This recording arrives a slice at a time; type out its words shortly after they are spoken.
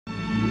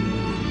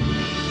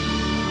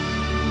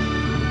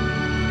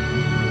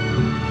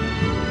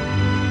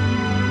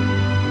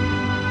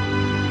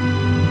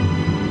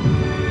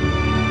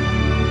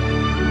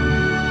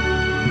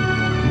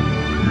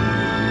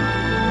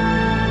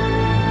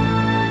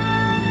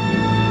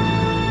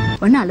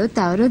ඔන්න අලුත්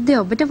අවුරුද්දේ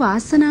ඔබට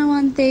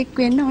වාසනාවන්තයෙක්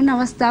වෙන්න ඕන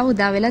අවස්ථාව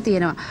උදා වෙලා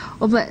තියෙනවා.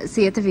 ඔබ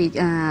සියත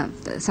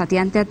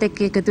සතියන්තයත්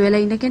එක්ක එකතු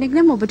වෙලා ඉන්න කෙනෙක්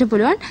නම් ඔබට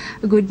පුළුවන්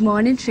good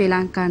morning ශ්‍රී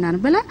ලංකා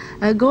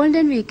නරඹලා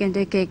golden weekend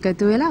එක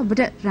එකතු වෙලා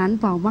ඔබට රන්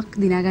පවුමක්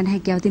දිනා ගන්න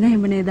හැකියාව තියෙනවා.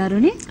 එහෙම නේද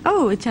අරුණි?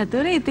 ඔව්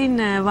චතුරේ. ඉතින්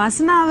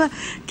වාසනාව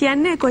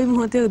කියන්නේ කොයි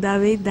මොහොතේ උදා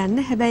වෙයිද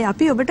දන්නේ. හැබැයි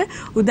අපි ඔබට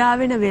උදා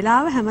වෙන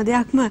වෙලාව හැම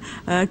දෙයක්ම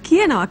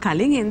කියනවා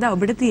කලින්. එඳ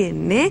ඔබට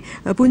තියෙන්නේ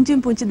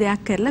පුංචි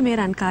දෙයක් කරලා මේ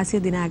රන්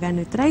කාසිය දිනා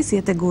ගන්න විතරයි.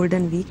 Siyatha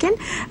golden weekend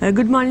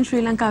good morning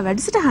ශ්‍රී ලංකා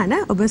වැඩසටහන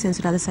ඔබ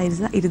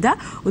සෙන්සුරාදා ඉරිදා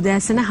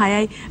උදෑසන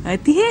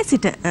 6:30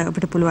 සිට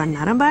ඔබට පුළුවන්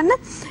නරඹන්න.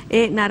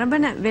 ඒ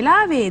නරඹන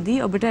වෙලාවේදී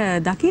ඔබට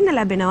දකින්න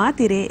ලැබෙනවා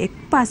තිරේ එක්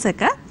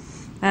පාසක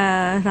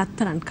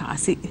රත්තරන්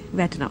කාසි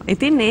වැටෙනවා.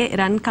 ඉතින් මේ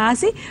රන්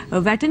කාසි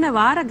වැටෙන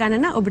වාර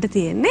ගණන ඔබට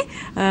තියෙන්නේ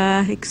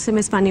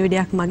SMS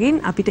පණිවිඩයක්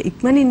මගින් අපිට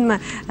ඉක්මනින්ම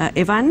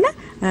එවන්න.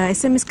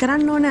 SMS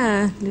කරන්න ඕන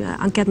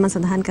අංකයත් මම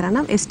සඳහන්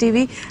කරන්නම්.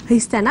 STV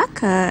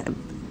හිස්තැනක්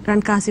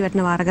රන්කාසි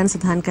වැටෙන වාර ගණන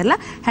සඳහන් කරලා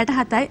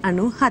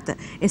 6797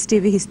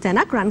 STV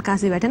හිස්තැනක්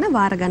රන්කාසි වැටෙන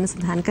වාර ගණන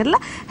සඳහන්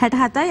කරලා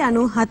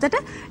 6797ට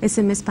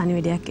SMS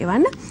පණිවිඩයක්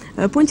එවන්න.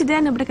 පුංචි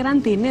දෙයක් අපිට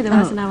කරන් තියන්නේ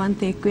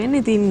දවසනාවන්තයෙක් වෙන්න.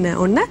 ඉතින්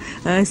ඔන්න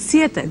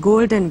සියත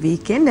golden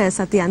weekend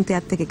සති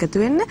අන්තයත් එක්ක එකතු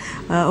වෙන්න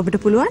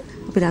ඔබට පුළුවන්.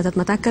 අපි නැවතත්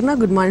මතක් කරනවා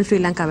good morning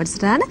ශ්‍රී ලංකා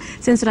වැඩසටහන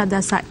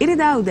සෙන්සුරාදා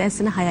ඉරිදා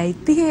උදෑසන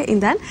 6:30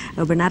 ඉඳන්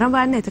ඔබ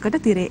නරඹන්න. එතකොට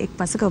තිරේ එක්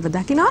පසක ඔබ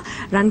දකිනවා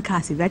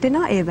රන්කාසි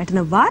වැටෙනවා. ඒ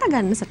වැටෙන වාර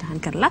ගණන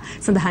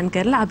සඳහන්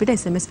කරලා අපිට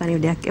SMS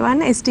පණිවිඩයක්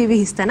එවන්න. STV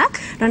හිස්තැනක්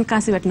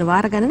රන්කාසි වැටෙන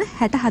වාර ගණන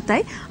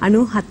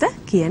 6797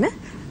 කියන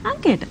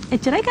අංකයට.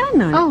 එච්චරයි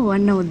කරන්න ඕනේ. ඔව්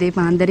අන්න උදේ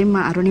පාන්දරින්ම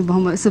අරුණි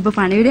බොහොම සුබ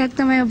පණිවිඩයක්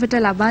තමයි ඔබට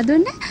ලබා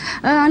දුන්නේ.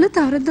 අලුත්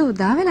අවුරුද්ද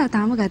උදා වෙලා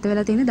තාම ගත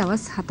වෙලා තියෙන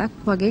දවස් 7ක්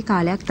වගේ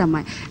කාලයක්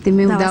තමයි. ඉතින්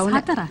මේ උදා වුණ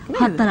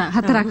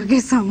හතරක්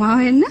වගේ සමා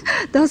වෙන්න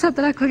දවස්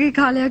 4ක් වගේ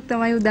කාලයක්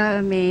තමයි උදා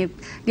මේ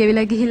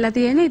ගෙවිලා ගිහිල්ලා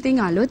තියෙන්නේ.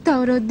 ඉතින් අලුත්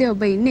අවුරුද්දේ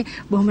ඔබ ඉන්නේ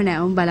බොහොම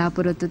නැවුම්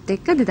බලාපොරොත්තුත්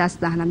එක්ක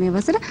 2019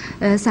 වසර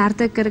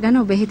සාර්ථක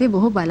කරගන්න ඔබ හිතේ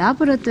බොහෝ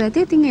බලාපොරොත්තු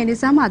ඇති. ඉතින් ඒ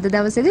නිසාම අද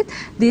දවසේදීත්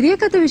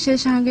දිරියකත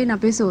විශේෂාංගයෙන්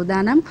අපි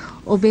සෝදානම්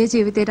ඔබේ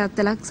ජීවිතයට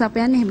අත්ලක්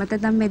සපයන්නේ. එහෙම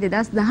නැත්නම් මේ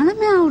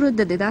 2019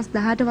 අවුරුද්ද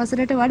 2018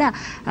 වසරට වඩා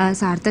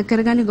සාර්ථක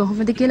කරගන්නේ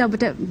කොහොමද කියලා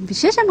ඔබට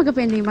විශේෂමක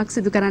පෙන්වීමක්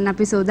සිදු කරන්න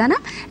අපි සෝදානම්.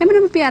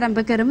 එමනම් අපි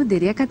ආරම්භ කරමු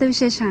දිරියකත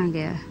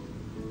විශේෂාංගය.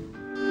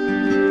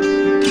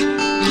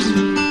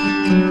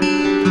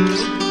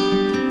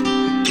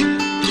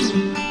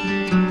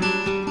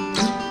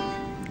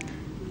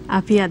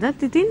 අපි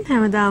අදත් ඉතින්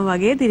හැමදාම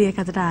වගේ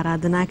දිරියකතට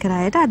ආරාධනා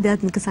කරායට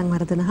ආධ්‍යාත්මික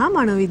සංවර්ධන හා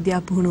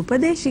මනෝවිද්‍යා පුහුණු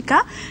උපදේශිකා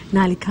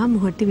නාලිකා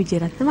මොහොට්ටි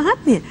විජේරත්න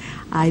මහත්මිය.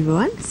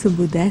 ආයුබෝවන්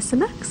සුබ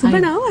උදෑසනක් සුබ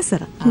නව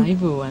වසර.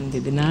 ආයුබෝවන්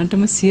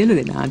දෙදෙනාටම සියලු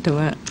දෙනාටම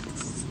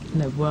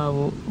ලැබුවා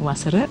වූ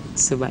වසර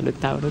සුබ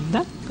අලුත්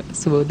අවුරුද්දක්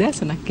සුබ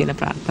උදෑසනක් කියලා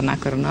ප්‍රාර්ථනා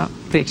කරන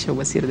ප්‍රේක්ෂක ඔබ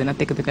සියලු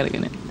දෙනාත් එකතු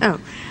කරගෙන. ඔව්.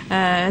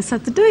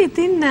 සතුටු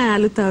ඉතින්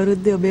අලුත්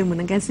අවුරුද්දේ ඔබේ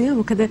මුණ ගැසීම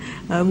මොකද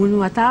මුණු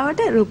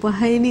වතාවට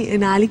රූපවාහිනී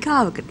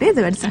නාලිකාවකට නේද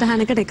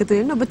වැඩසටහනකට එකතු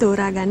වෙන්න ඔබ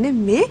තෝරාගන්නේ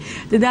මේ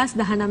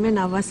 2019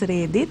 නව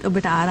වසරේදීත්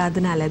ඔබට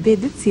ආරාධනා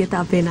ලැබෙද්දිත් සියත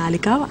අපේ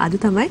නාලිකාව අද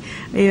තමයි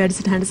මේ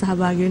වැඩසටහනට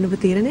සහභාගී වෙන්න ඔබ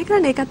තීරණය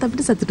කරන්නේ. ඒකත්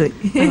අපිට සතුටුයි.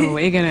 ඔව්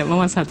ඒ කියන්නේ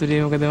මම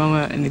සතුටුයි මොකද මම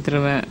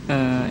නිතරම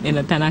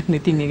එන තැනක්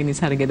නැතිනම් ඒක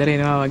නිසා ගෙදර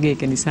එනවා වගේ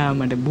ඒක නිසා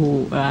මට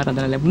බොහෝ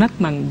ආරාධනා ලැබුණත්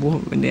මම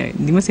බොහෝ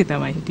නිවසේ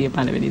තමයි හිටියේ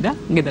පළවෙනිදා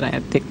ගෙදර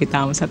අයත් එක්ක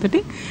තාම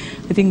සතුටින්.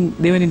 ඉතින්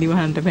දෙවෙනි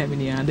නිවහනට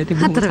පැමිණියා. අද ඉතින්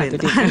බොහොම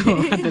සතුටින්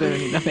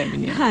හතරවෙනිදා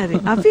පැමිණියා. හරි.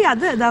 අපි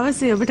අද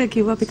දවසේ ඔබට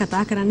කිව්වා අපි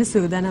කතා කරන්න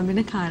සූදානම් වෙන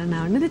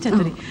කාරණාව නේද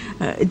චතුරි?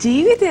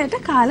 ජීවිතයට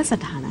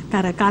කාලසටහනක්.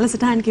 අර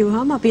කාලසටහන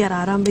කිව්වහම අපි අර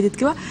ආරම්භයේදීත්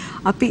කිව්වා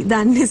අපි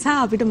දන්නේ නිසා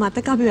අපිට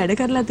මතක අපි වැඩ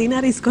කරලා තියෙන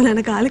අර ඉස්කෝලේ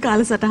යන කාලේ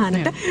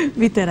කාලසටහනට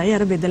විතරයි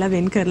අර බෙදලා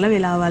වෙන් කරලා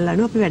වෙලාවල්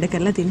අනුව අපි වැඩ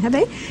කරලා තියෙන.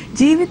 හැබැයි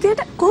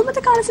ජීවිතයට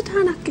කොහොමද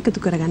කාලසටහනක් එකතු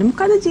කරගන්නේ?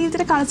 මොකද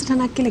ජීවිතේට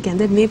කාලසටහනක් කියලා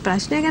කියන්නේ? මේ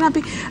ප්‍රශ්නය ගැන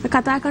අපි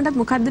කතා කරනකොට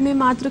මොකද්ද මේ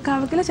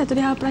මාතෘකාව කියලා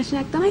චතුරිහා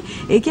ප්‍රශ්නයක් තමයි.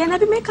 ඒ කියන්නේ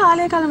අපි මේ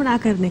කාලය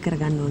කළමනාකරණය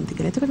කරගන්න ඕනද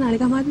කියලා. එතකොට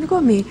නාලිකා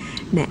මහත්මියකෝ මේ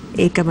නෑ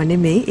ඒකම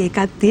නෙමෙයි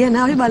ඒකත්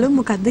තියෙනවා. අපි බලමු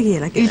මොකද්ද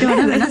කියලා. ඊට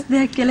වඩා වෙනස්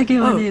දෙයක් කියලා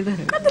කිව්වා නේද?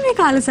 මොකද්ද මේ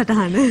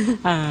කාලසටහන?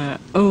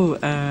 ඔව්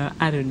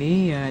අරුණි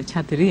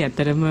චතුරි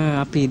ඇතරම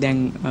අපි දැන්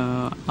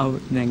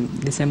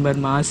දෙසැම්බර්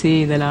මාසයේ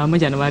ඉඳලාම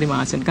ජනවාරි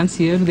මාසෙකන්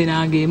සියලු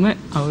දෙනාගේම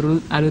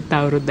අලුත්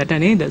අවුරුද්දට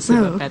නේද?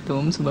 සුබ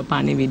පැතුම් සුබ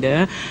පණිවිඩ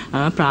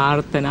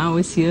ප්‍රාර්ථනා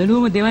ඔය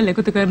සියලුම දේවල්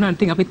එකතු කරනවා.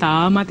 ඉතින් අපි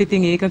තාමත්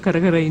ඉතින් ඒක කර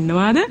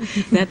ඉන්නවාද?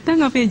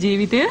 නැත්තම් අපේ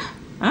ජීවිතය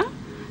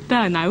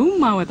නැවුම්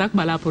මාවතක්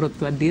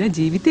බලාපොරොත්තුවක් දීලා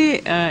ජීවිතේ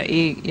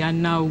ඒ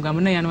යන්නා වූ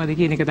ගමන යනවාද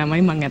කියන එක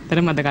තමයි මම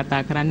ඇත්තටම අද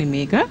කතා කරන්නේ.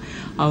 මේක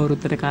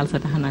අවුරුද්දට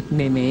කාලසටහනක්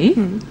නෙමෙයි.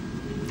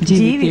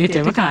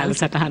 ජීවිතේටම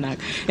කාලසටහනක්.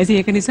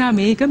 ඒක නිසා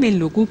මේක මේ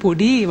ලොකු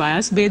පොඩි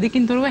වයස්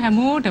ભેදකින් තොරව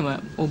හැමෝටම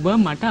ඔබ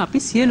මට අපි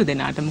සියලු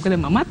දෙනාට මොකද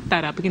මමත්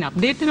අර අපි කියන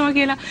අප්ඩේට් වෙනවා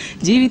කියලා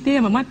ජීවිතේ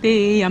මමත්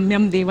ඒ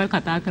යම් දේවල්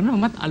කතා කරනවා.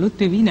 මමත් අලුත්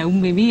වෙවි නැවුම්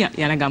වෙවි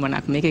යන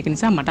ගමනක් මේක. ඒක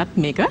නිසා මටත්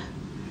මේක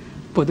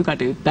පොදු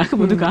කටයුත්තක්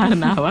පොදු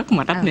කාරණාවක්.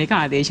 මටත් මේක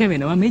ආදේශ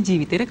වෙනවා මේ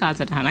ජීවිතේට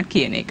කාලසටහනක්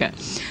කියන එක.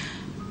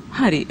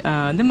 හරි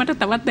දැන් මට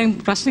තවත් දැන්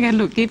ප්‍රශ්න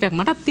ගැටලු කීපයක්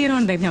මටත්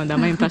තියෙනවා. දැන්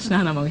හැමදාම මම ප්‍රශ්න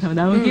අහනවා මම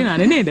හැමදාම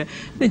කියනවානේ නේද?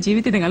 දැන්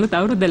ජීවිතේ දැන් අලුත්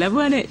අවුරුද්ද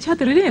ලැබුවානේ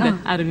චතුරි නේද?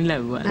 අරුණි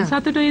ලැබුවා.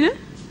 සතුටුයිද?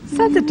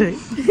 සතුටුයි.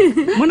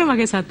 මොන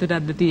වගේ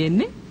සතුටක්ද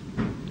තියෙන්නේ?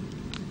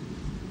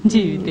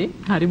 ජීවිතේ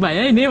හරි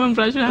බයයි නේ මම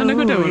ප්‍රශ්න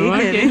අහනකොට මොනවා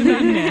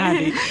කියන්නේ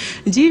හරි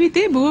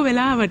ජීවිතේ බොහෝ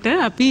වෙලාවට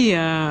අපි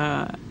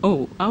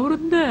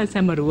අවුරුද්ද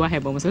සැමරුවා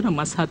හැබොම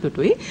මස්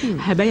හතුටුයි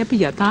හැබැයි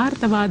අපි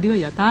යථාර්ථවාදීව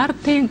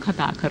යථාර්ථයෙන්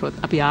කතා කරොත්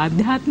අපි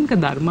ආධ්‍යාත්මික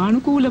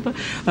ධර්මානුකූලව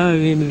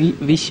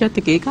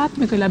විශ්වත්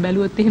ඒකාත්මික වෙලා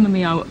බැලුවොත් එහෙම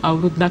මේ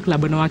අවුරුද්දක්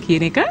ලබනවා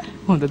කියන එක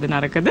හොඳද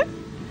නරකද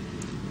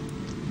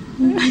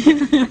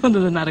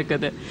හොඳද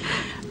නරකද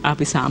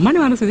අපි සාමාන්‍ය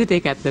මනුස්ස විදිහට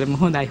ඒක ඇත්තටම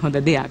හොඳයි හොඳ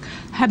දෙයක්.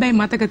 හැබැයි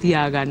මතක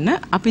තියාගන්න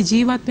අපි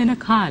ජීවත් වෙන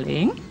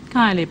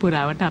කාලේ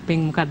පුරාවට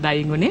අපෙන් මොකක්ද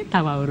අයින් උනේ?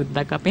 තව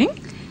අවුරුද්දක් අපෙන්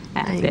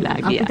ඈත් වෙලා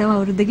ගියා. අපි තව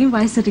අවුරුද්දකින්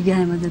වයසට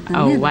ගියාම දැන්.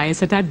 ඔව්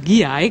වයසටත්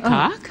ගියා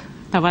එකක්.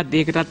 තවත්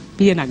දෙයකටත්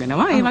පිය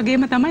නගනවා. ඒ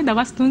වගේම තමයි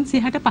දවස්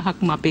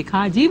 365ක්ම අපේ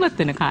ජීවත්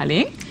වෙන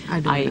කාලේ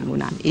අයින්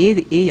වුණා.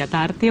 ඒ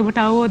යථාර්ථය ඔබට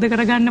අවබෝධ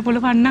කරගන්න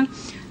පුළුවන් නම්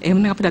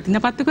එහෙනම් අපි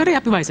දතිනපත්තු කරේ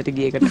අපි වයසට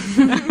ගිය එකට.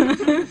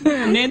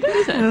 නේද?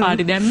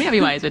 පාටි දැම්මේ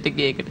අපි වයසට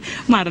ගිය එකට.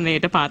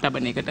 මරණයට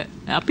පාතබන එකට.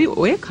 අපි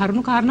ඔය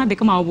කරුණු කාරණා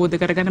දෙකම අවබෝධ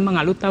කරගන්න මම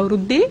අලුත්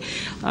අවුරුද්දේ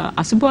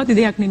අසුභවති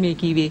දෙයක් නෙමෙයි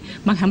කිව්වේ.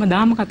 මම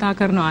හැමදාම කතා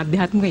කරන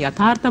ආධ්‍යාත්මික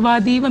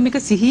යථාර්ථවාදීව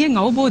මේක සිහියෙන්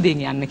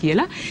අවබෝධයෙන් යන්න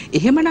කියලා.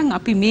 එහෙමනම්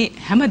අපි මේ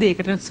හැම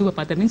දෙයකටම සුව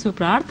පතමින් සුව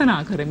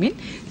ප්‍රාර්ථනා කරමින්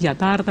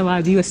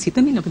යථාර්ථවාදීව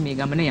සිතමින් අපි මේ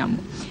ගමන යමු.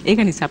 ඒක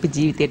නිසා අපි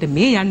ජීවිතේට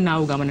මේ යන්නා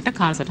වූ ගමනට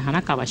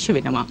කාලසටහනක් අවශ්‍ය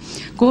වෙනවා.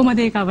 කොහොමද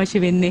ඒක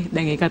අවශ්‍ය වෙන්නේ?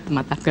 දැන් ඒකත්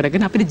මතක්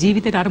කරගෙන අපිට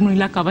ජීවිතේට අරමුණු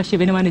ඉලක්ක අවශ්‍ය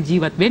වෙනවනේ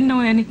ජීවත් වෙන්න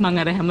ඕනේනේ. මම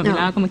අර හැම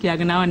වෙලාවකම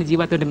කියාගෙන ආවනේ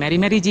ජීවත් වෙන්න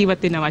මෙරි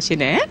ජීවත් වෙන්න අවශ්‍ය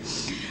නැහැ.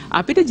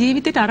 අපිට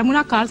ජීවිතේට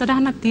අරමුණක්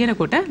කාලසටහනක්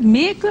තියෙනකොට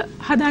මේක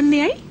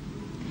හදන්නේ ඇයි?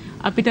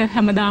 අපිට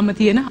හැමදාම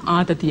තියෙන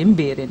ආතතියෙන්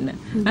බේරෙන්න.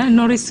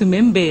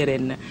 නොරිස්සුමෙන්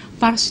බේරෙන්න.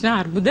 ප්‍රශ්න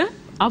අර්බුද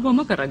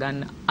අවම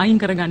කරගන්න. අයින්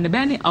කරගන්න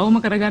බෑනේ. අවම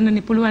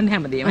කරගන්න පුළුවන්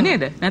හැමදේම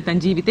නේද? නැත්නම්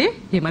ජීවිතේ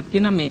එහෙමත්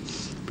කියනවා මේ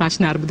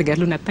ප්‍රශ්න අර්බුද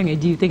ගැටලු නැත්නම් ඒ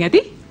ජීවිතෙන්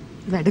ඇති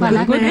ලස්සන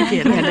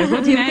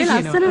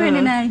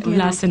වෙන්නේ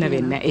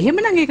නැහැ.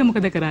 එහෙමනම් ඒක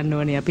මොකද කරන්න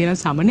ඕනේ? අපි නම්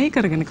සමනය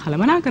කරගෙන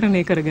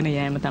කලමනාකරණය කරගෙන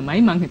යෑම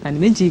තමයි මම හිතන්නේ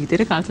මේ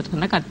ජීවිතේට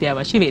කාලසටහනක්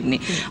අත්‍යවශ්‍ය වෙන්නේ.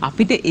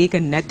 අපිට ඒක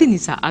නැති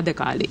නිසා අද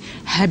කාලේ.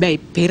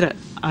 හැබැයි පෙර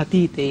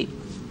අතීතේ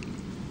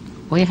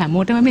ඔය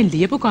හැමෝටම මේ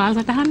ලියපු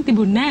කාලසටහන්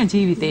තිබුණ නෑ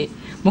ජීවිතේ.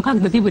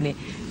 මොකක්ද තිබුණේ?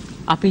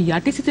 අපි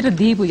යටිසිතට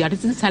දීපු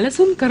යටිසිත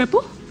සැලසුම්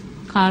කරපු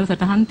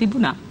කාලසටහන්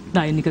තිබුණා.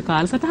 දෛනික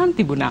කාලසටහන්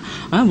තිබුණා.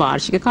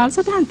 වාර්ෂික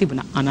කාලසටහන්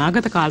තිබුණා.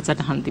 අනාගත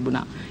කාලසටහන්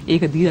තිබුණා.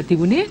 ඒක දීලා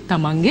තිබුණේ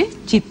තමන්ගේ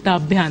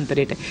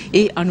චිත්තාභ්‍යන්තරයට.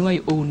 ඒ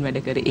අනුවයි ඔවුන්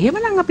වැඩ කරේ.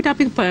 එහෙමනම්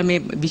අපි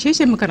මේ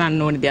විශේෂයෙන්ම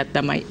කරන්න ඕනේ දෙයක්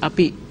තමයි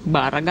අපි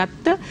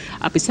බාරගත්ත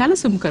අපි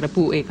සැලසුම්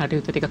කරපු ඒ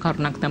කටයුතු ටික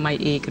කරුණක් තමයි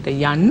ඒකට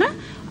යන්න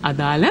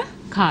අදාළ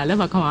කාල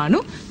වකවානු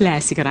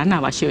ලෑස්ති කරන්න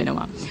අවශ්‍ය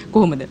වෙනවා.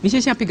 කොහොමද?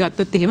 විශේෂයෙන් අපි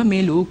ගත්තොත් එහෙම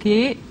මේ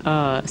ලෝකයේ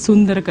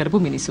සුන්දර කරපු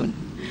මිනිසුන්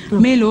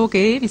මේ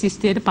ලෝකයේ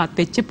විශිෂ්ටයට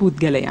පත්වෙච්ච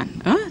පුද්ගලයන්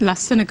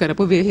ලස්සන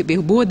කරපු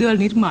බෝධිවල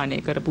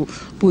නිර්මාණය කරපු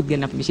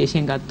පුද්ගලයන් අපි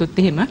විශේෂයෙන් ගත්තොත්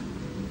එහෙම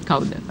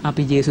කවුද?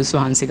 අපි ජේසුස්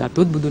වහන්සේ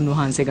ගත්තොත් බුදුන්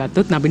වහන්සේ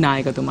ගත්තොත් නබි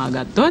නායකතුමා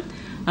ගත්තොත්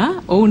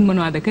ඔවුන්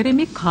මොනවද කරේ?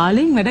 මේ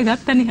කාලෙන් වැඩ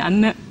ගත්තනේ.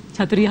 අන්න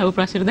චතුරිය හව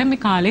ප්‍රශ්න දැන් මේ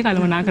කාලේ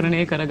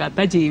කළමනාකරණය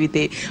කරගත්ත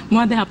ජීවිතේ.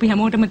 මොකද අපි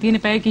හැමෝටම තියෙන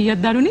පැය කීයක්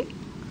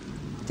දරුනේ?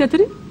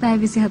 චතුරි පැය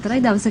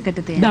 24යි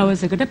දවසකට තියෙනවා.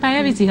 දවසකට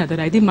පැය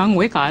 24යි. ඉතින් මම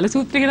ওই කාල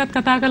සූත්‍රය ගැනත්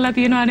කතා කරලා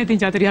තියෙනවානේ. ඉතින්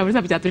චතුරිය හවස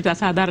අපි චතුරිට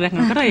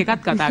අසාධාරණයක් කරා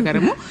ඒකත් කතා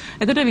කරමු.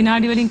 එතකොට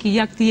විනාඩි වලින්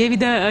කීයක්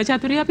තියේවිද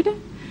චතුරිය අපිට?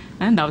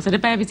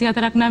 දවසට පැය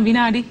 24ක් නම්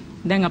විනාඩි.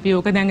 දැන් අපි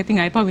ඕක දැන් ඉතින්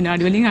අයපා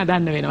විනාඩි වලින්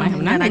හදන්න වෙනවා.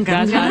 එහෙනම්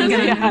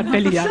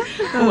 1440ක්.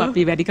 ඔව්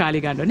අපි වැඩි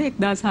කාලෙ ගන්න ඕනේ.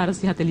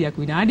 1440ක්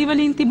විනාඩි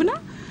වලින් තිබුණා.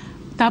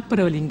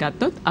 තප්පර වලින්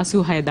ගත්තොත්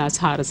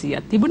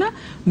 86400ක් තිබුණා.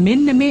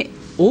 මෙන්න මේ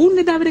ඕන්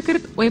එදා වැඩ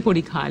කරත් ඔය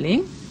පොඩි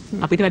කාලෙන්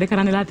අපිට වැඩ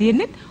කරන්නලා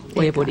තියෙන්නේ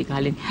ඔය පොඩි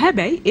කාලෙන්.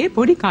 හැබැයි ඒ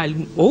පොඩි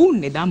කාලෙන්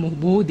ඔවුන් එදා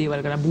බොහෝ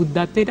දේවල් කරලා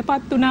බුද්ධත්වයට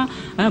පත් වුණා.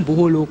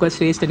 බොහෝ ලෝක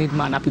ශ්‍රේෂ්ඨ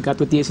නිර්මාණ අපි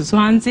ගත්තොත් යේසුස්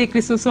වහන්සේ,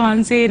 ක්‍රිස්තුස්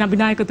වහන්සේ,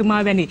 නබි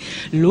නායකතුමා වැනි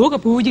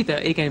ලෝක පූජිත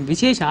ඒ කියන්නේ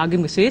විශේෂ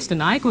ආගමික ශ්‍රේෂ්ඨ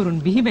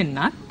නායකවරුන් බිහි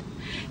වෙන්නත්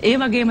ඒ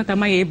වගේම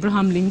තමයි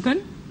ඒබ්‍රහම්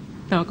ලින්කන්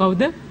තව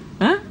කවුද?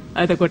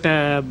 එතකොට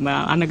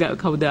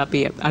කවුද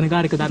අපේ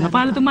අනගාരിക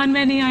ධර්මපාලතුමන්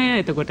වැනි අය.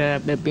 එතකොට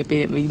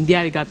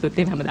ඉන්දියාවේ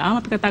ගත්තොත්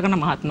හැමදාම අපි කතා කරන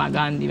මහත්මා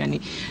ගාන්ධි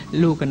වැනි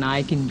ලෝක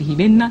නායකින් බිහි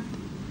වෙන්නත්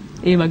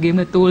ඒ වගේම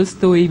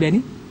තෝල්ස්තෝයි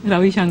වැනි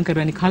රවිශංකර්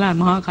වැනි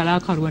මහා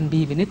කලාකරුවන්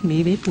බිහි වෙනෙත්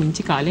මේ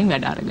පුංචි කාලෙන්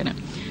වැඩ අරගෙන.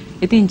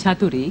 ඉතින්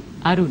චතුරි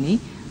අරුණි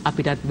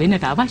අපිටත්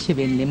වෙන්නට අවශ්‍ය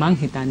වෙන්නේ මං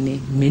හිතන්නේ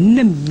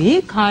මෙන්න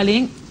මේ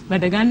කාලෙන්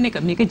වැඩ ගන්න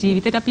එක. මේක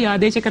ජීවිතේට අපි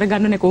ආදේශ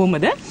කරගන්නනේ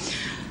කොහොමද?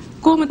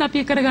 කොහොමද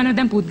අපි කරගන්නේ?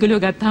 දැන් පුද්ගලයෝ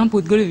ගත්තාම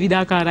පුද්ගලයෝ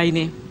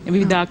විවිධාකාරයිනේ.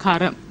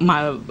 විවිධාකාර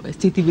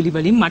ස්ථිතිවිලි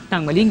වලින්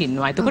මට්ටම් වලින්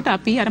ඉන්නවා. එතකොට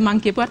අපි අර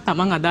මං කියපුවා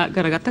තමන් අදා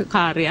කරගත්ත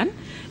කාර්යයන්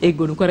ඒ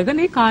ගුණ කරගෙන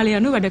ඒ කාලය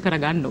අනුව වැඩ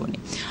කරගන්න ඕනේ.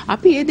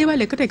 අපි මේ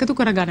දේවල් එකට එකතු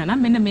කරගන්න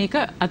නම් මෙන්න මේක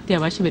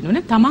අත්‍යවශ්‍ය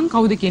වෙනුනේ. තමන්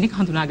කවුද කියන එක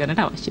හඳුනා ගන්නට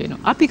අවශ්‍ය වෙනවා.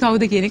 අපි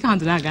කවුද කියන එක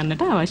හඳුනා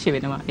ගන්නට අවශ්‍ය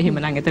වෙනවා.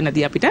 එහෙමනම්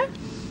එතනදී අපිට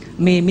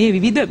මේ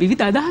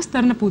විවිධ අදහස්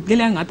තරන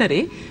පුද්ගලයන්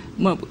අතරේ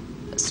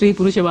ස්ත්‍රී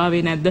පුරුෂ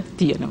භාවය නැද්ද?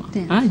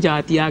 තියෙනවා.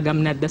 ජාති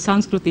ආගම් නැද්ද?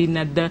 සංස්කෘතිය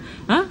නැද්ද?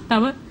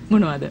 තව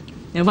මොනවද?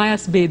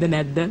 වයස් ભેද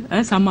නැද්ද?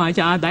 සමාජ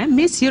ආදායම්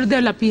මේ සියලු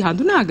දේවල් අපි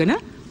හඳුනාගෙන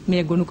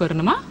මේ ගුණ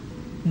කරනවා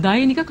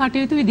දෛනික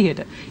කටයුතු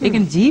විදිහට. ඒ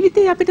කියන්නේ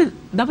ජීවිතේ අපිට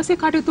දවසේ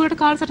කටයුතු වලට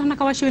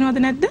කාලසටහනක් අවශ්‍ය වෙනවද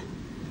නැද්ද?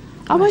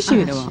 අවශ්‍ය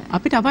වෙනවා.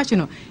 අපිට අවශ්‍ය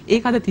වෙනවා.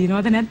 ඒක අද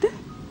තියෙනවද නැද්ද?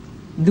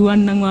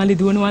 දුවන්නම් වාලේ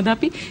දුවනවාද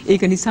අපි?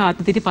 ඒක නිසා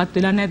අතතිටපත්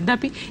වෙලා නැද්ද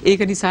අපි?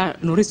 ඒක නිසා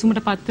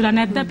නොරිසුමටපත් වෙලා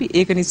නැද්ද අපි?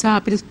 ඒක නිසා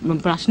අපිට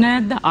ප්‍රශ්න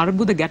නැද්ද?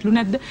 අර්බුද ගැටලු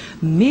නැද්ද?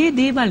 මේ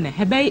දේවල් නෑ.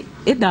 හැබැයි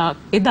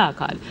එදා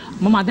කාලේ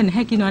මම අද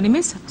නැහැ කියනවා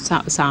නෙමෙයි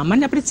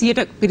සාමාන්‍ය අපිට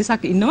 100ට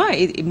පිරිසක් ඉන්නවා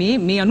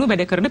මේ අනුව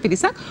වැඩ කරන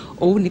පිරිසක්.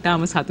 ඔවුන්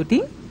ඊටාම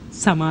සතුටින්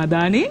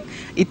සමාදානයෙන්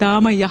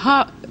ඊටාම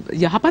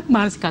යහපත්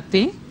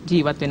මානසිකත්වයෙන්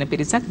ජීවත් වෙන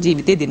පිරිසක්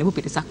ජීවිතේ දිනපු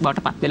පිරිසක්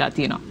බවට පත් වෙලා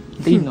තියෙනවා.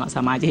 ඉන්නවා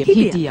සමාජයේ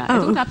හිටියා.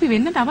 ඒකට අපි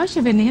වෙන්නට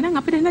අවශ්‍ය වෙන්නේ එහෙනම්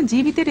අපිට එහෙනම්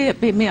ජීවිතේ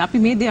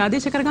අපි මේ දේ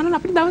ආදේශ කරගන්න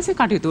අපිට දවසේ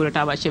කටයුතු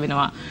වලට අවශ්‍ය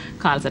වෙනවා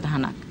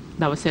කාලසටහනක්.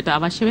 දවසට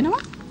අවශ්‍ය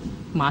වෙනවා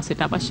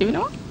මාසෙට අවශ්‍ය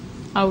වෙනවා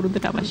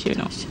අවුරුද්දට අවශ්‍ය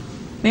වෙනවා.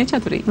 නේ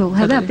චතුරි. ඔව්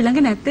හැබැයි අපි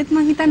ළඟ නැත්තේත්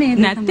මං හිතන්නේ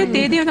නැත්තේ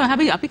ඒ දේ තමයි.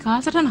 හැබැයි අපි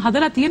කාලසටහන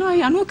හදලා තියෙනවා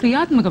ඒ අනුව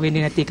ක්‍රියාත්මක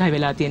වෙන්නේ නැති එකයි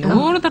වෙලා තියෙන්නේ.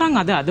 ඕන තරම්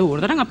අද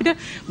ඕන තරම්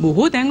අපිට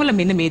බොහෝ තැන්වල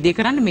මෙන්න මේ දේ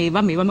කරන්න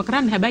මේවම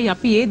කරන්න. හැබැයි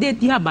අපි ඒ දේ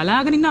දිහා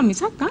බලාගෙන ඉන්නවා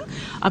මිසක්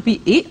අපි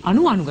ඒ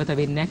අනුගත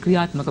වෙන්නේ නැහැ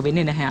ක්‍රියාත්මක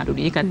වෙන්නේ නැහැ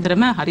අරුණි. ඒක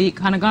ඇත්තටම හරි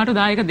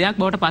කනගාටුදායක දෙයක්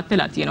බවට පත්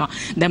වෙලා තියෙනවා.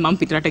 දැන් මම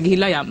පිටරට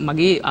ගිහිල්ලා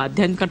මගේ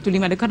ආධ්‍යාත්මික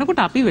කටයුතු වැඩ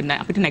කරනකොට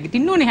අපිට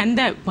නැගිටින්න ඕනේ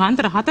හැන්ද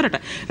පාන්දර 4ට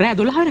රෑ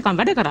 12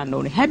 වෙනකම් වැඩ කරන්න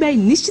ඕනේ.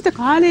 හැබැයි නිශ්චිත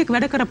කාලයක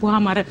වැඩ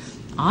කරපුවාම අර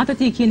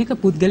ආතතිය කියන එක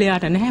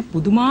පුද්ගලයාට නැහැ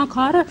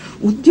පුදුමාකාර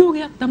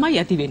උද්‍යෝගයක් තමයි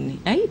ඇති වෙන්නේ.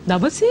 ඇයි?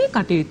 දවසේ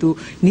කටයුතු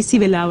නිසි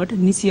වෙලාවට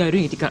නිසි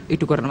අයුරින්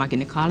ඉටු කරනවා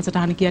කියන්නේ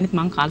කාලසටහන කියන්නේ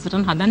මම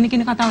කාලසටහන හදන්න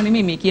කියන කතාව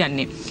නෙමෙයි මේ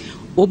කියන්නේ.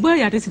 ඔබ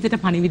යටිසිතට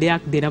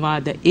පණිවිඩයක්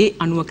දෙනවාද ඒ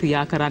අනුව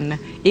ක්‍රියා කරන්න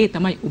ඒ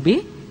තමයි ඔබේ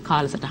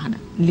කාලසටහන.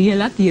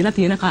 ලියලා තියලා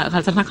තියෙන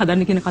කාලසටහනක්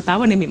හදන්න කියන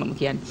කතාව නෙමෙයි මම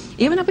කියන්නේ.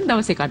 ඒවන අපිට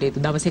දවසේ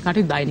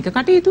කටයුතු දෛනික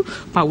කටයුතු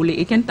පවුලේ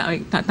ඒ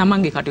කියන්නේ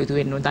තමන්ගේ කටයුතු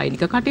වෙන්න ඕන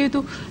දෛනික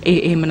කටයුතු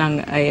එහෙමනම්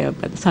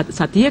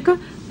සතියක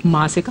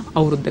මාසෙක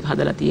අවුරුද්දක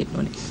හදලා තියෙන්න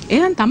ඕනේ.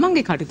 එහෙනම්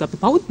තමන්ගේ කටයුතු අපි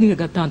පෞද්ගලික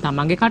ගත්තාම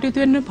තමන්ගේ කටයුතු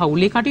වෙන්න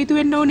පවුලේ කටයුතු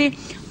වෙන්න ඕනේ.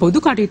 පොදු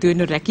කටයුතු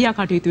වෙන්න රැකියා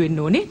කටයුතු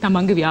වෙන්න ඕනේ.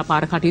 තමන්ගේ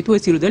ව්‍යාපාර කටයුතු ඔය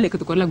සියලු දේවල්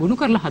එකතු කරලා ගුණ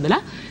කරලා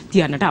හදලා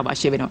තියන්නට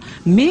අවශ්‍ය වෙනවා.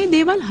 මේ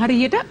දේවල්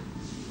හරියට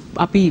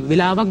අපි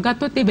වෙලාවක්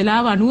ගත්තොත් ඒ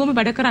වෙලාව අනුවම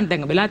වැඩ කරන්න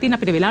දැන් වෙලා තියෙන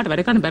අපිට වෙලාවට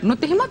වැඩ කරන්න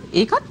බැරිනොත් එහෙමත්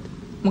ඒකත්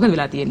මොකද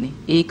වෙලා තියෙන්නේ?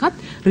 ඒකත්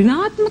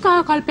ඍණාත්මක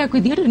ආකල්පයක්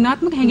විදිහට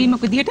ඍණාත්මක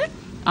හැඟීමක් විදිහට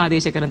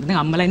ආදේශ කරන දැන්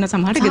අම්මලා ඉන්න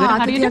සමහරට ගෙදර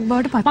හරියට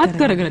පත්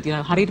කරගෙන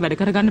තියෙනවා. හරියට වැඩ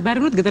කරගන්න බැරි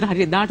වුණොත් ගෙදර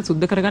හරියට දාට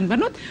සුද්ධ කරගන්න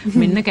බැරිනොත්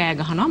මෙන්න කෑ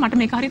ගහනවා මට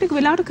මේක හරියට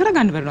වෙලාවට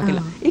කරගන්න බැරිනවා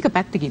කියලා. ඒක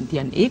පැත්තකින්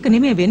තියන්නේ. ඒක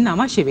නෙමෙයි වෙන්න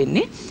අවශ්‍ය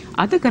වෙන්නේ.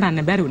 අද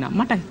කරන්න බැරි වුණා.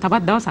 මට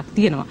තවත් දවසක්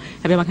තියෙනවා.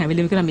 හැබැයි මම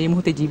හැමලෙම කියලා මේ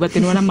මොහොතේ ජීවත්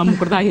වෙනවා නම් මම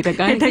මොකටද ආයෙත්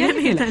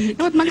කියලා.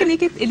 නමුත් මම කියන්නේ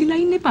ඒකෙත් එලිලා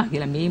ඉන්න එපා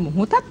කියලා. මේ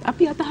මොහොතත්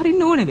අපි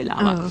අතහරින්න ඕනේ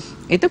වෙලාවක්.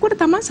 එතකොට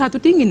තමයි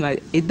සතුටින් ඉන්නවා.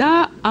 එදා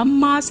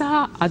අම්මා සහ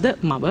අද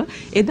මව,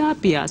 එදා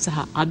පියා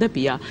සහ අද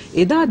පියා,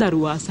 එදා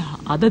දරුවා සහ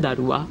අද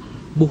දරුවා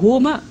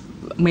බොහෝම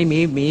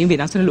මේ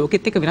වෙනස් වෙන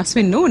ලෝකෙත් එක්ක වෙනස්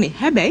වෙන්න ඕනේ.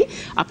 හැබැයි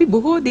අපි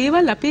බොහෝ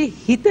දේවල් අපේ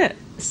හිත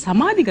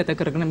සමාධිගත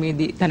කරගෙන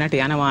මේ තැනට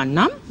යනවා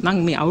නම් මම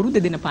මේ අවුරුද්ද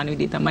දෙන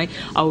පණිවිඩය තමයි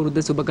අවුරුද්ද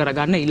සුබ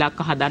කරගන්න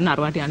ඉලක්ක හදන්න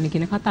අරවට යන්න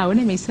කියන කතාව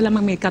නෙමෙයි. ඉස්සෙල්ලා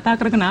මම මේ කතා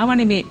කරගෙන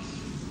ආවනේ මේ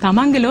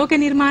තමන්ගේ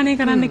ලෝකේ නිර්මාණය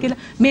කරන්න කියලා.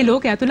 මේ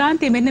ලෝකේ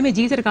අතුලාන්තයේ මෙන්න මේ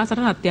ජීවිතේ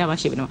කාසටහන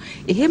අත්‍යවශ්‍ය වෙනවා.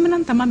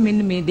 එහෙමනම් තමයි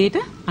මෙන්න මේ දෙයට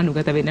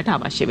අනුගත වෙන්නට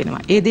අවශ්‍ය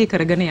වෙනවා. ඒ දේ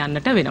කරගෙන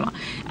යන්නට වෙනවා.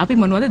 අපි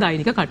මොනවද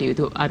දෛනික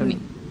කටයුතු අරුණි?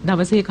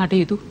 දවසේ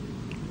කටයුතු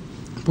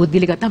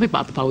පුද්ගලික ගත්තා අපි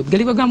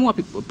පෞද්ගලිකව ගමු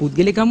අපි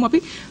පුද්ගලික ගමු අපි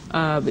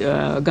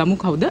ගමු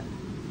කවුද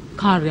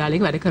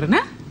කාර්යාලයක වැඩ කරන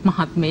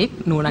මහත්මයෙක්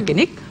නෝනා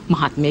කෙනෙක්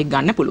මහත්මයෙක්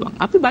ගන්න පුළුවන්.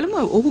 අපි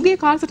බලමු ඔහුගේ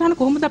කාලසටහන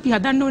කොහොමද අපි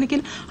හදන්න ඕනේ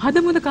කියලා.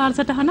 හදමුද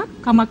කාලසටහනක්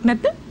කමක්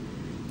නැද්ද?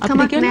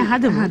 කමක් නැහැ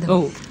හදමු.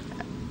 ඔව්.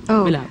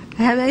 වෙලා.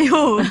 හැබැයි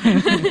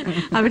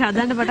අපිට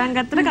හදන්න පටන්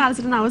ගත්තට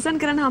කාලසටහන අවසන්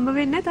කරන්න හම්බ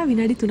වෙන්නේ නැහැ. තව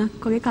විනාඩි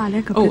 3ක් වගේ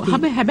කාලයක් අපිට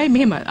තියෙනවා. හැබැයි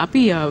මෙහෙම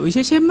අපි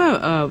විශේෂයෙන්ම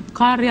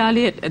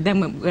කාර්යාලයේ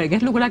දැන්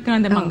ගැටලු ගොඩක්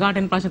කරනවා. දැන් මං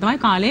ගාටෙන් ප්‍රශ්න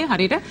තමයි කාලේ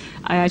හරියට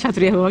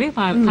ශාස්ත්‍රීය වගේ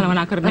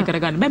කළමනාකරණය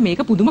කරගන්න බෑ.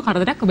 මේක පුදුම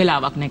කරදරයක්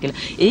වෙලාවක් නැහැ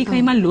කියලා.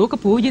 ඒකයි මම ලෝක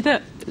පූජිත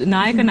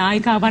නායක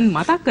නායිකාවන්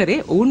මතක් කරේ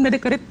ඔවුන් වැඩ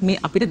කරෙත් මේ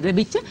අපිට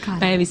ලැබිච්ච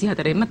පැය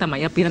 24ෙම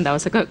තමයි. අපි වෙන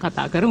දවසක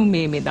කතා කරමු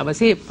මේ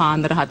දවසේ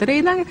පාන්දර 4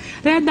 ඉඳන්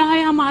රෑ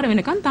 10:00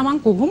 වෙනකන්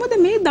තමන් කොහොමද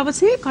මේ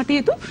දවසේ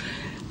කටයුතු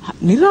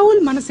නිරවුල්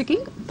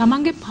මනසකින්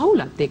තමන්ගේ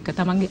පවුලත් එක්ක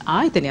තමන්ගේ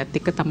ආයතනයත්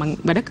එක්ක තමන්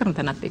වැඩ කරන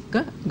තැනත් එක්ක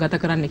ගත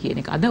කරන්න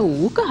කියන එක. අද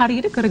ඌක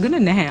හරියට කරගෙන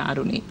නැහැ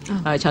අරුණි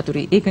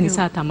චතුරි. ඒක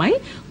නිසා තමයි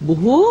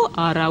බොහෝ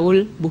ආරවුල්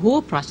බොහෝ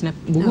ප්‍රශ්න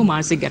බොහෝ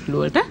මානසික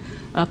ගැටලු වලට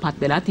පත්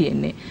වෙලා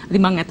තියෙන්නේ.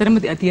 ඉතින් මම ඇතරම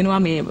තියෙනවා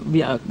මේ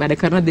වැඩ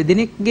කරන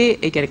දෙදෙනෙක්ගේ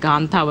ඒ කියන්නේ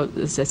කාන්තාව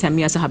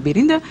සැමියා සහ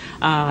බිරිඳ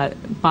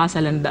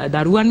පාසලෙන්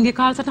දරුවන්ගේ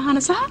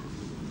කාලසටහන සහ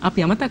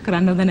අපි අමතක්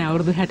කරන්න හොඳ නැහැ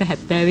අවුරුදු 60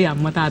 70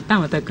 අම්මා තාත්තා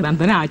අමතක් කරන්න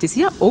හොඳ නැහැ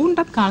ආච්චිසියා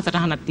ඔවුන්ටත්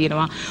කාලසටහනක්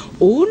තියෙනවා.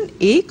 ඔවුන්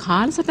ඒ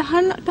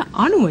කාලසටහනට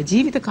අනුව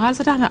ජීවිත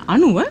කාලසටහන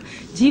අනුව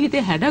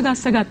ජීවිතේ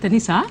හැඩගස්ස ගත්ත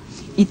නිසා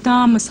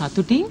ඊටාම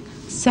සතුටින්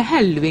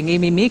සැහැල්ලුවෙන්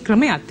මේ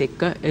ක්‍රමයක්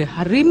එක්ක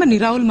හරිම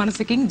නිරවුල්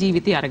මනසකින්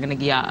ජීවිතය අරගෙන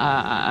ගියා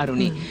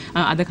අරුණි.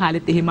 අද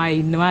කාලෙත් එහෙම අය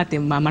ඉන්නවා.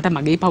 මට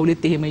මගේ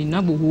පවුලෙත් එහෙම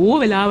ඉන්නවා. බොහෝ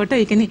වෙලාවට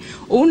ඒ කියන්නේ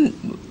ඔවුන්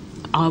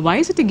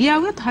වයසට ගියා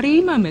වුණත්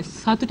හරීම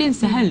සතුටින්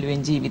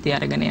සැහැල්ලුවෙන් ජීවිතය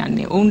අරගෙන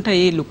යන්නේ. ඔවුන්ට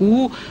ඒ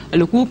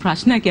ලොකු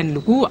ප්‍රශ්න කියන්නේ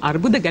ලොකු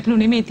අර්බුද ගැටලු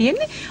නෙමෙයි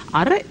තියෙන්නේ.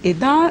 අර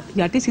එදා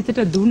යටි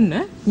සිතට දුන්න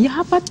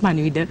යහපත්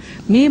පණිවිඩ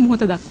මේ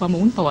මොහොත දක්වාම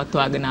උන්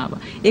පවත්වාගෙන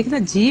ආවා. ඒක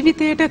නිසා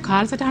ජීවිතේට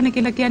කාලසටහන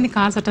කියලා කියන්නේ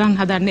කාලසටහන්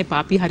හදන්න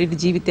එපා. අපි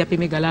හරියට ජීවිතේ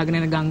අපි මේ ගලාගෙන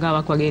යන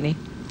ගංගාවක් වගේනේ.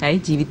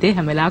 ඇයි ජීවිතේ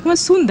හැම වෙලාවකම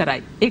සුන්දරයි.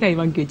 ඒකයි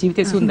මං කිව්වේ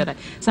ජීවිතේ සුන්දරයි.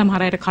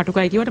 සමහර අයට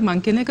කටුකයි කියවට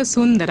මං කියන එක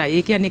සුන්දරයි.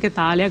 ඒ කියන්නේ ඒක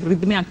තාලයක්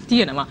රිද්මයක්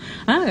තියෙනවා.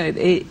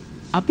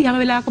 අපි හැම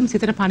වෙලාවකම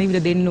සිතට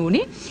පණිවිඩ දෙන්න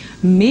ඕනේ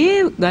මේ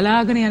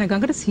ගලාගෙන යන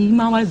ගඟට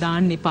සීමාවල්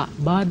දාන්න එපා.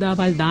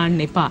 බාධාවල් දාන්න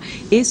එපා.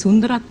 ඒ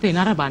සුන්දරත්වේ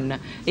නරඹන්න.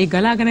 ඒ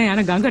ගලාගෙන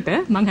යන ගඟට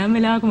මං හැම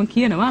වෙලාවකම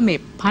කියනවා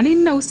මේ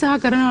පණින්න උත්සාහ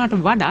කරනවට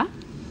වඩා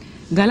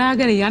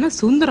ගලාගෙන යන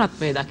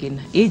සුන්දරත්වය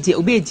දකින්න.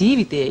 ඔබේ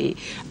ජීවිතයේ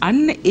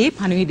අන්න ඒ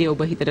පණිවිඩය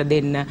ඔබ හිතට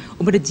දෙන්න.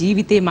 ඔබට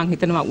ජීවිතේ මං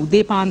හිතනවා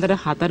උදේ පාන්දර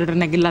 4ට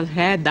නැගිටලා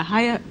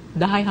රෑ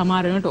 10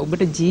 හමාර වෙනකොට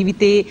ඔබට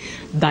ජීවිතේ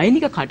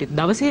දෛනික කටයුතු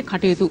දවසේ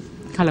කටයුතු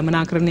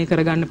කළමනාකරණය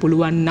කරගන්න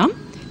පුළුවන් නම්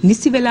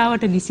නිසි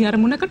වෙලාවට නිසි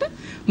අරමුණකට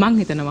මං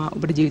හිතනවා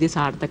ඔබට ජීවිතය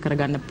සාර්ථක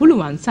කරගන්න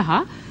පුළුවන් සහ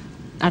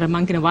අර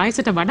මං කියන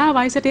වයසට වඩා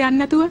වයසට යන්නේ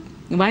නැතුව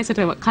වයසට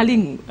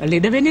කලින්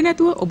ලෙඩ වෙන්නේ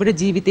නැතුව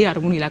ඔබට ජීවිතයේ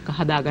අරමුණු ඉලක්ක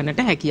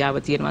හදාගන්නට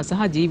හැකියාව තියෙනවා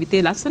සහ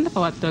ජීවිතේ ලස්සනට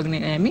පවත්වාගෙන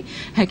යෑමේ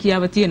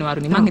හැකියාව තියෙනවා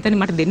අරුණි මං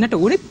හිතන්නේ මට දෙන්නට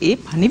ඕනේ ඒ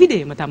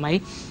පණිවිඩයම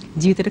තමයි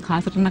ජීවිතේට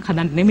කාසටනක්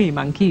හදන්න නෙමෙයි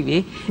මං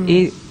කිව්වේ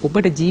ඒ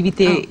ඔබට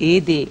ජීවිතයේ ඒ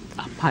දේ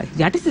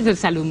යටිසිත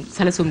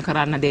සැලසුම්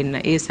කරන්න දෙන්න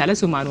ඒ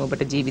සැලසුම අනුව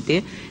ඔබට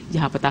ජීවිතයේ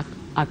යහපතක්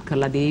අත්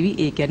කරලා දේවි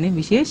ඒ කියන්නේ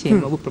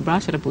විශේෂයෙන්ම ඔබ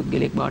ප්‍රබාෂර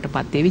පුද්ගලයෙක් බවට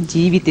පත් වේවි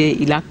ජීවිතයේ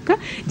ඉලක්ක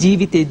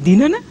ජීවිතේ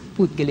දිනන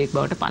පුද්ගලයෙක්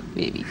බවට පත්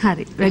වේවි.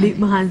 හරි. වැඩි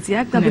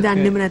මහන්සියක් අපි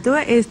දන්නේම නැතුව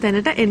ඒ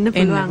ස්තැනට එන්න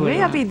පුළුවන්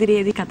වෙයි. අපි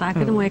ඉදිරියේදී කතා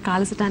කරමු ඔය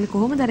කාලසටහන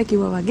කොහොමද අර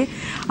කිව්වා වගේ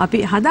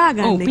අපි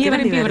හදාගන්නේ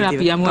කියලා. පියවර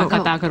අපි යමු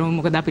කතා කරමු.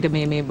 මොකද අපිට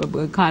මේ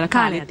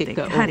කාලෙත්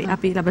එක්ක. හරි.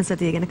 අපි ලබන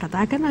සතිය ගැන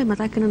කතා කරනවා.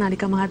 මතක් කරන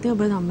නාලිකා මහත්මිය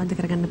ඔබ සම්බන්ධ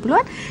කරගන්න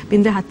පුළුවන්.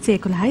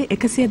 0711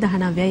 119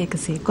 111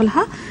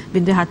 0711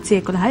 119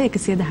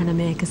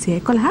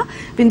 111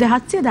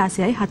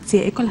 0716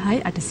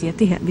 711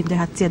 830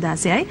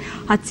 0716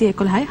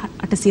 711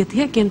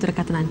 830 කියන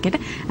දුරකථන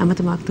අංකයට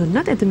අමතමක්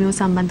දුන්නොත් එතුමිව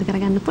සම්බන්ධ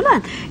කරගන්න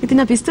පුළුවන්.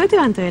 ඉතින් අපි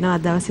ස්තුතිවන්ත වෙනවා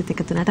දවසෙත්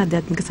එකතු වුණාට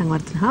ආධ්‍යාත්මික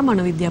සංවර්ධන හා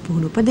මනෝවිද්‍යා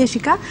පුහුණු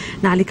උපදේශිකා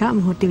නාලිකා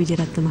මොහොට්ටි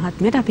විජේරත්න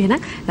මහත්මියට අපි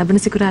එහෙනම්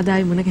ලබන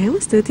සිකුරාදායි මුණ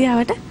ගැහෙමු.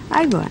 ස්තුතියාවට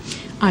ආයිබෝන්.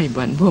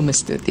 ආයිබෝන් බොහොම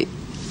ස්තුතියි.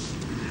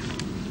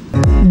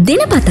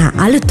 දිනපතා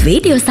අලුත්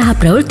වීඩියෝ සහ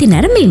ප්‍රවෘත්ති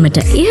නැරඹීමට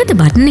ඉහත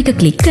බටන් එක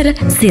ක්ලික් කර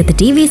සියත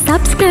TV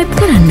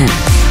subscribe කරන්න.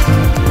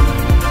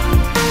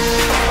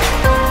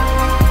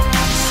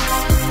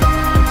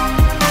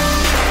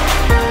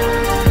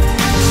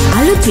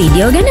 අලුත්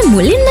වීඩියෝ ගැන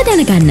මුලින්ම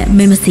දැනගන්න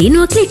මෙම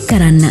සීනුව ක්ලික්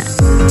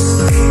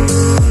කරන්න.